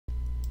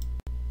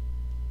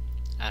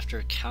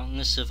After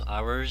countless of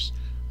hours,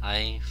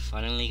 I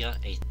finally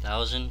got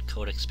 1,000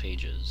 codex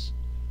pages.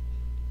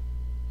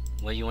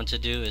 What you want to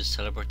do is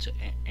teleport to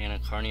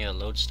Anacarnia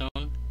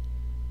Lodestone,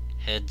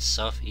 head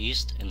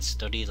southeast, and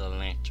study the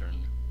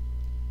Lectern.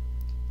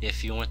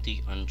 If you want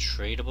the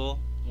untradeable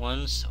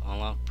ones to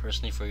unlock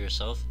personally for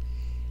yourself,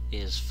 it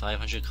is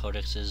 500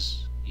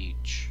 codexes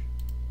each.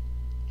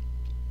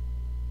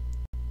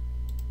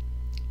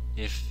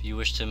 If you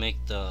wish to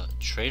make the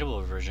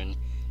tradable version,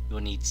 you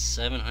will need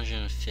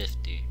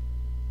 750.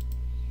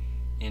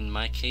 In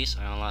my case,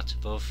 I unlocked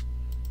both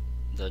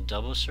the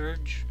double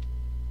surge,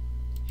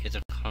 hit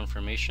the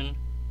confirmation,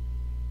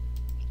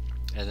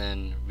 and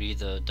then read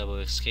the double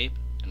escape,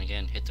 and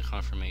again hit the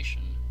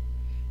confirmation.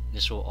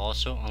 This will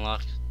also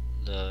unlock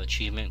the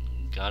achievement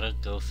Gotta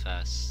Go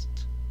Fast.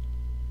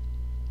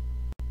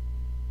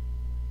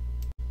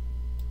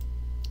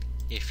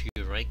 If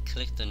you right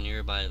click the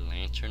nearby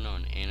lantern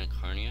on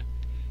Anacarnia,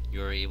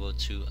 you are able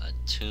to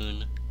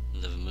attune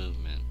the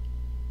movement.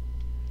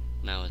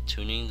 Now,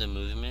 attuning the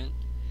movement,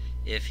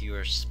 if you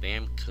are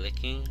spam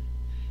clicking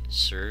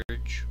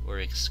surge or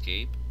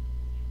escape,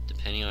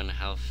 depending on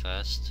how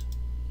fast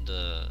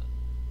the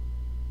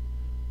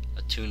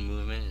attune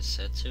movement is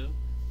set to,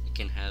 it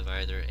can have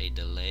either a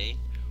delay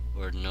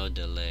or no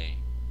delay.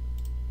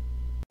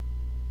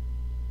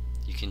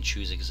 You can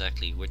choose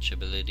exactly which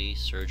ability,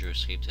 surge or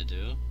escape, to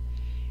do,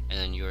 and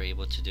then you are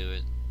able to do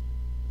it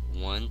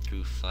 1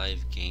 through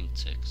 5 game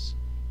ticks.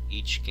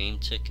 Each game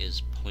tick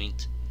is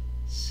 0.6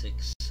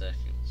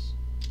 seconds.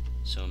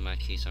 So in my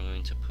case, I'm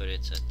going to put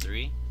it to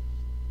 3.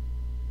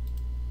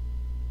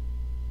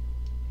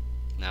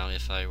 Now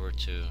if I were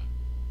to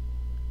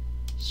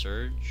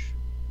surge,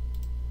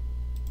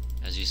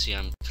 as you see,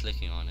 I'm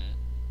clicking on it,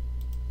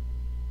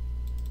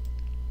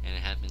 and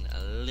it happened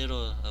a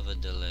little of a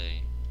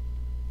delay.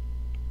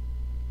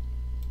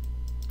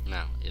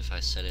 Now if I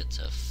set it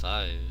to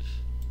 5,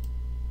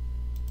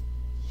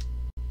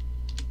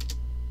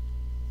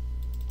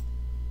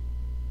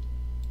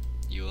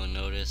 you will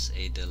notice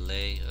a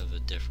delay of a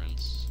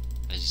difference.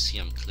 As you see,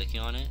 I'm clicking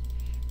on it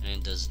and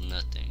it does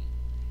nothing.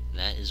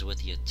 That is what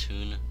the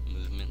attune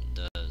movement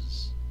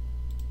does.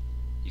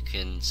 You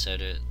can set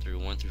it through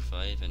 1 through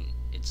 5 and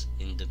it's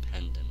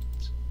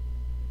independent.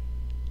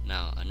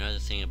 Now, another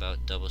thing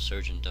about double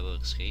surge and double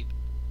escape,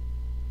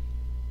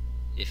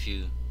 if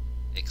you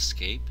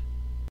escape,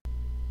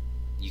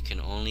 you can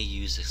only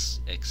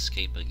use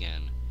escape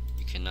again.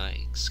 You cannot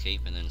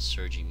escape and then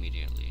surge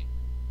immediately.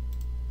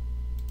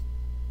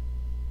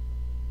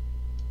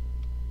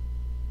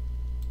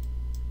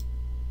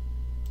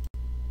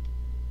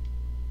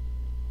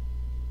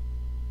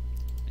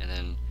 And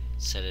then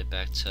set it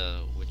back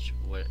to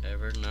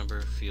whatever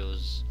number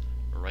feels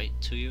right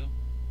to you,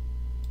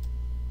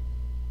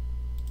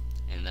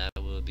 and that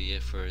will be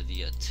it for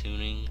the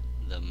attuning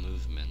the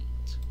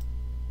movement.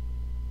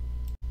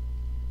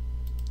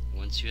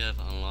 Once you have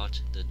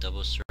unlocked the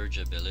double surge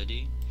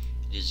ability,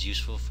 it is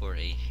useful for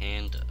a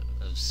hand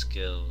of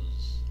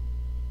skills.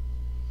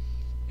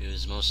 It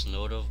is most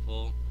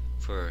notable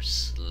for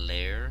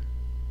Slayer,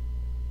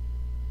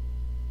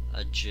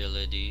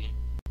 Agility,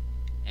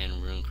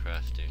 and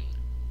Runecrafting.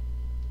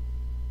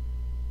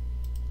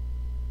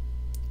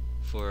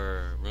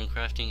 For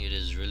Runecrafting, it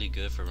is really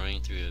good for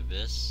running through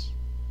Abyss,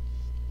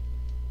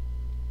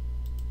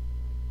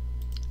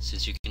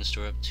 since you can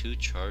store up 2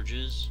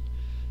 charges.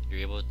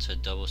 You're able to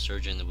double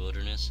surge in the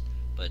wilderness,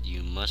 but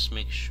you must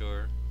make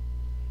sure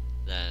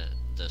that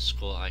the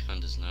skull icon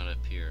does not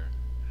appear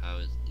how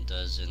it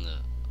does in the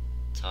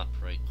top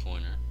right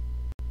corner.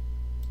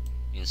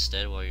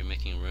 Instead, while you're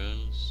making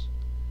runes,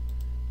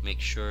 make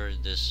sure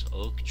this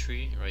oak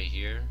tree right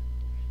here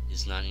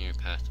is not in your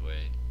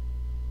pathway,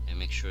 and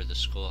make sure the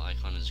skull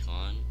icon is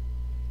gone.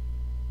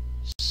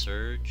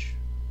 Surge,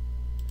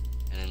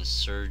 and then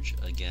surge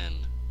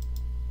again,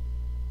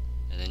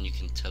 and then you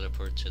can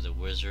teleport to the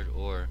wizard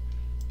or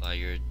buy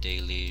your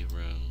daily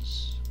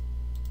runes.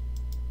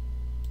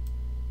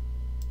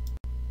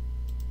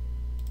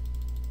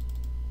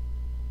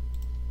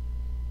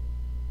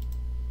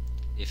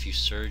 If you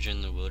surge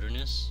in the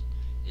wilderness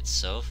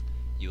itself,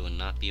 you will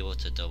not be able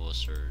to double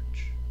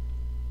surge.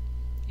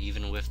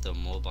 Even with the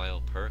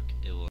mobile perk,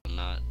 it will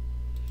not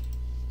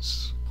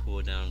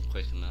cool down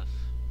quick enough.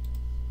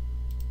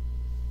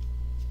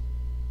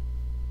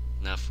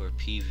 Now for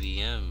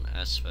PVM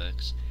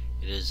aspects,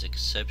 it is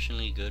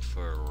exceptionally good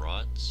for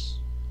rots,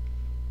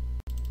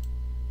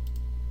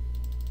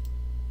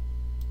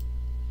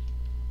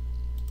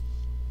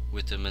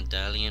 with the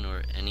medallion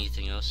or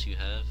anything else you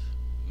have.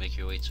 Make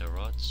your way to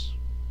rots,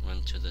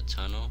 run to the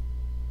tunnel,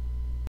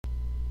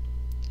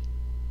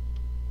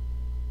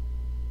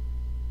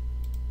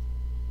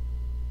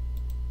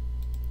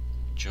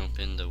 jump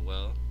in the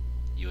well.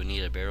 You will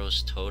need a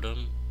Barrow's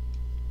totem.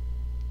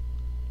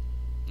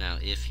 Now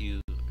if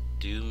you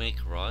do make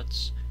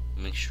rots,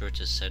 make sure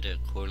to set it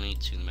accordingly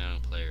to the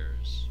amount of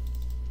players.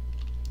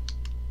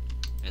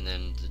 And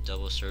then the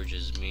double surge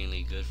is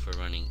mainly good for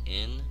running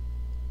in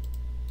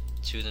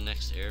to the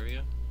next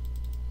area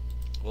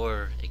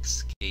or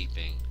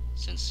escaping.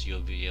 since you'll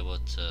be able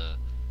to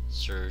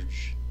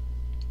surge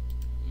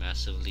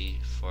massively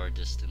far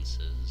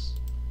distances.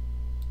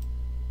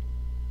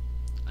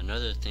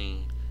 Another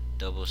thing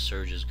double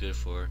surge is good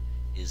for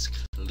is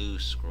clue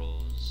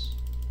scrolls.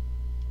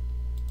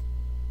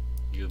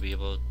 You'll be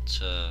able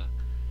to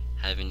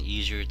have an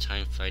easier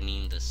time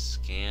finding the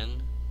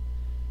scan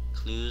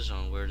clues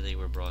on where they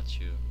were brought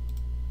to.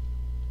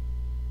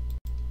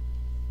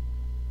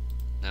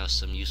 Now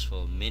some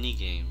useful mini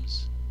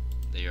games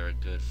they are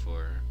good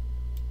for.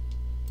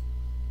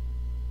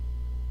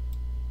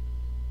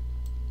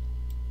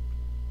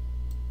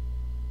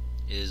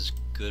 Is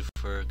good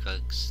for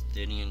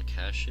Galactinian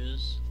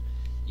caches.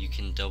 You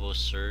can double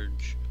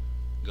surge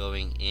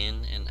going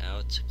in and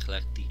out to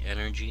collect the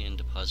energy and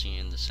depositing it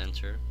in the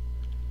center.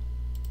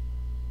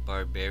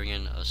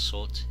 Barbarian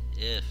Assault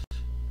if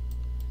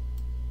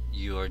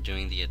you are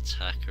doing the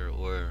attacker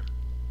or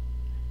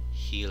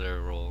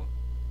healer role.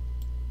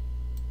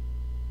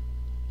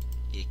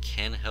 It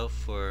can help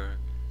for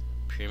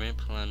Pyramid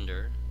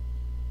Plunder.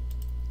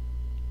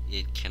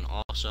 It can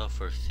also help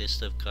for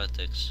Fist of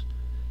Khatex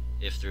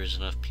if there's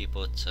enough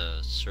people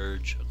to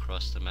surge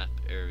across the map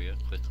area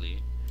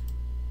quickly.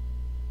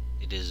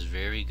 It is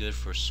very good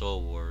for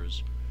Soul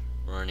Wars,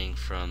 running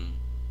from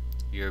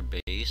your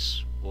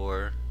base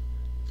or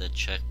the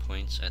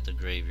checkpoints at the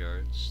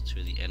graveyards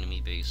to the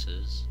enemy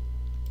bases.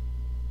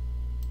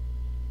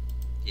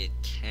 It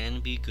can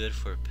be good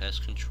for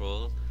pest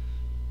control,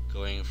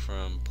 going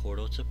from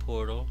portal to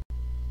portal.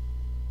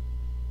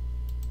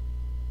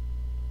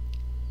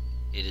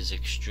 It is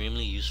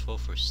extremely useful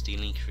for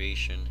stealing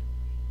creation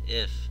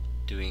if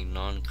doing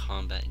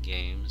non-combat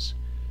games,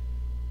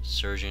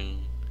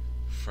 surging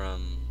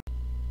from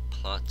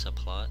plot to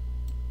plot.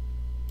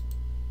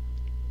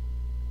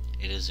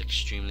 It is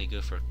extremely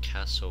good for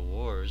Castle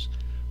Wars,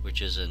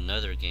 which is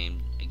another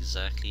game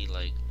exactly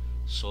like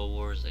Soul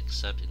Wars,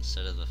 except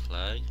instead of the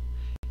flag,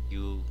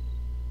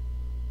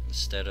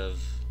 instead of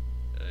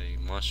a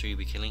monster you'll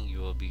be killing, you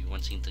will be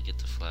wanting to get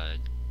the flag.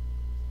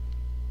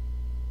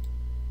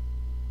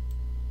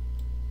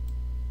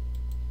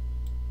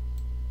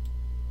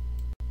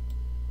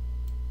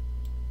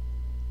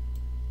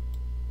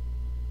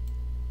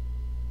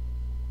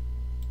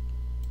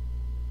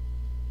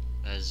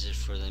 That is it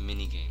for the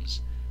mini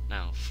games.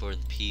 Now for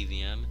the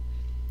PVM,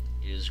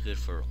 it is good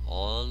for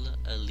all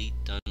elite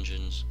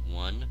dungeons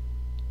 1,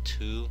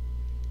 2,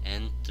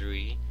 and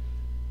 3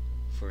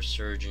 for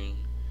surging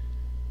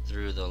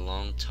through the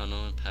long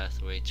tunnel and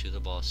pathway to the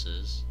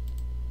bosses.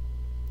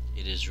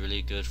 It is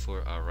really good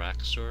for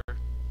Araxxor,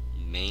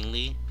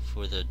 mainly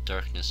for the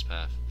darkness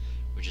path,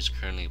 which is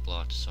currently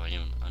blocked, so I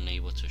am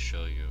unable to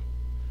show you.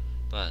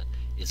 But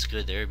it's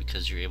good there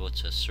because you're able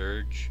to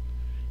surge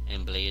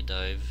and blade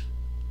dive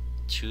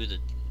to the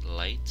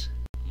light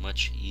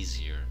much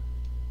easier.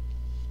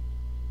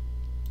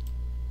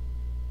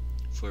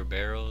 For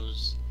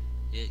barrows,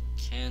 it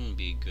can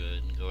be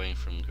good going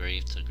from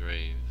grave to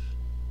grave.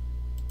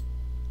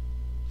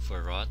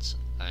 For rots,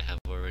 I have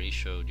already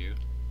showed you.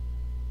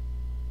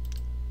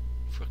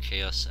 For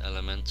chaos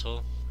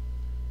elemental,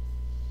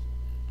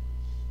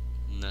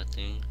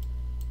 nothing.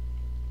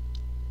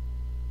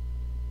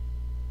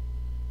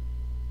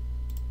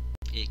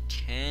 It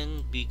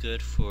can be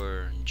good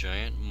for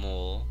giant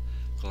mole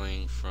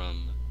going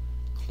from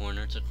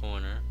corner to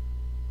corner.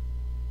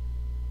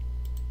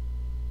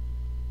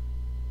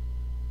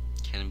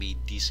 Can be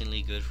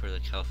decently good for the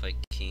Calphite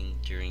King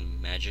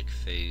during magic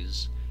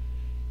phase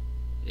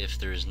if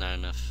there's not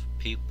enough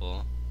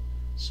people,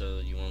 so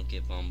you won't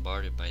get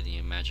bombarded by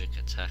the magic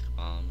attack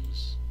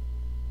bombs.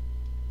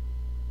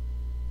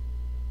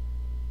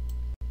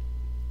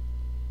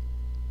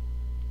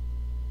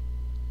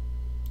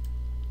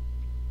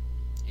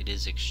 It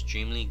is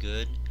extremely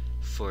good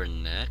for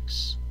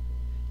Nex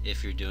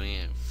if you're doing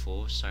it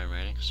full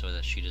Cybernetic so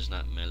that she does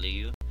not melee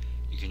you.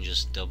 You can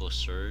just double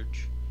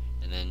surge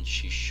and then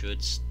she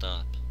should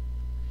stop.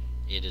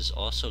 It is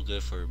also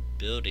good for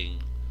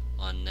building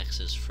on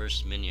Nex's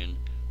first minion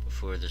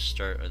before the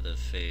start of the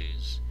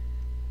phase.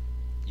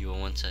 You will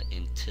want to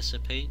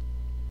anticipate,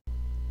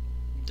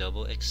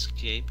 double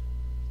escape,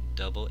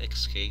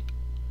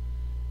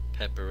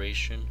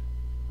 preparation,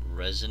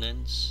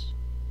 resonance,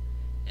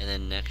 and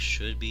then Nex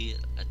should be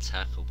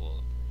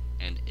attackable,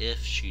 and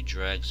if she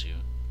drags you,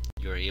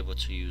 you are able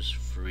to use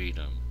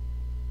freedom.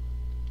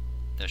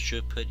 That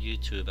should put you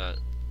to about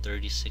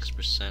 36%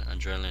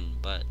 adrenaline,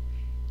 but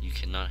you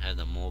cannot have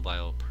the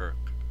mobile perk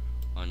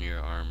on your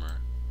armor.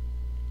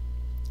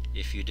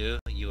 If you do,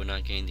 you will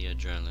not gain the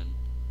adrenaline.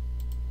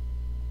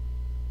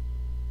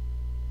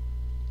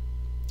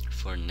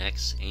 For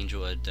next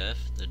Angel of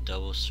Death, the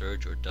double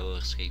surge or double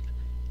escape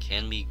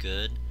can be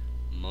good,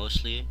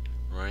 mostly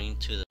running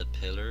to the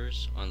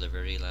pillars on the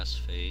very last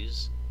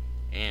phase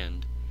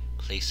and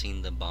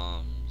placing the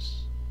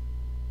bombs.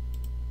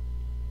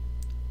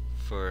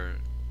 For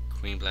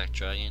Queen Black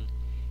Dragon,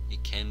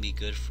 it can be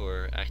good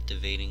for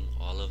activating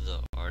all of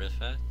the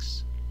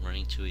artifacts,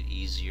 running to it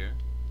easier.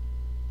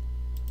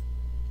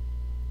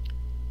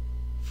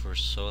 For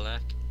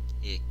Solak,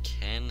 it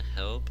can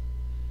help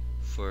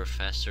for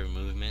faster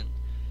movement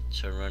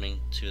to running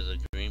to the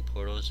green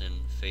portals in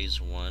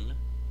phase 1.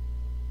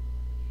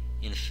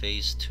 In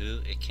phase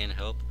 2, it can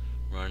help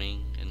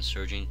running and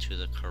surging to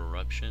the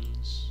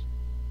corruptions.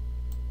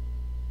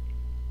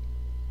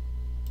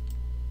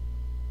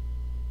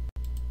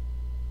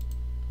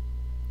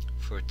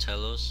 For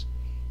Telos,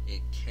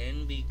 it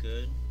can be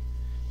good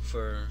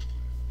for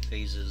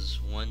phases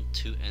 1,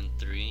 2, and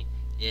 3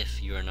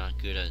 if you are not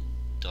good at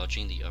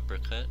dodging the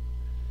uppercut.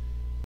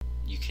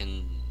 You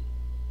can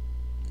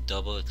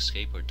double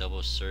escape or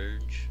double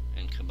surge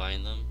and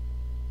combine them.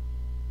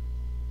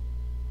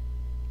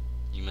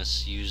 You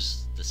must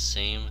use the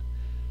same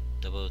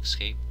double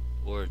escape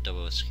or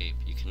double escape.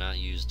 You cannot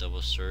use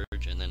double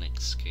surge and then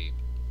escape.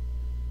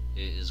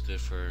 It is good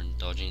for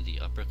dodging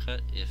the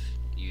uppercut if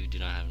you do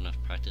not have enough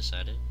practice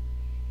at it.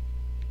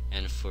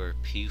 And for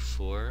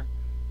P4,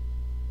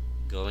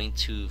 going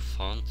to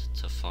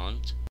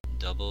font,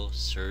 double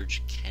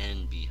surge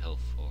can be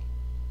helpful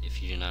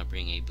if you do not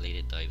bring a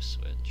bladed dive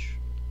switch.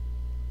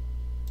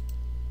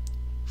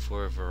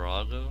 For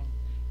Vorago,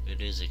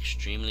 it is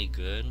extremely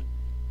good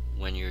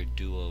when you're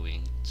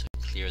duoing to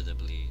clear the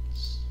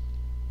bleeds.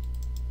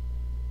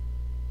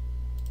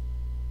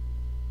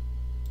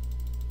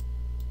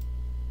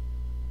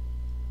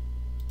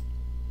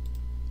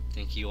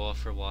 Thank you all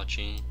for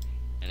watching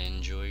and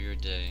enjoy your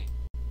day.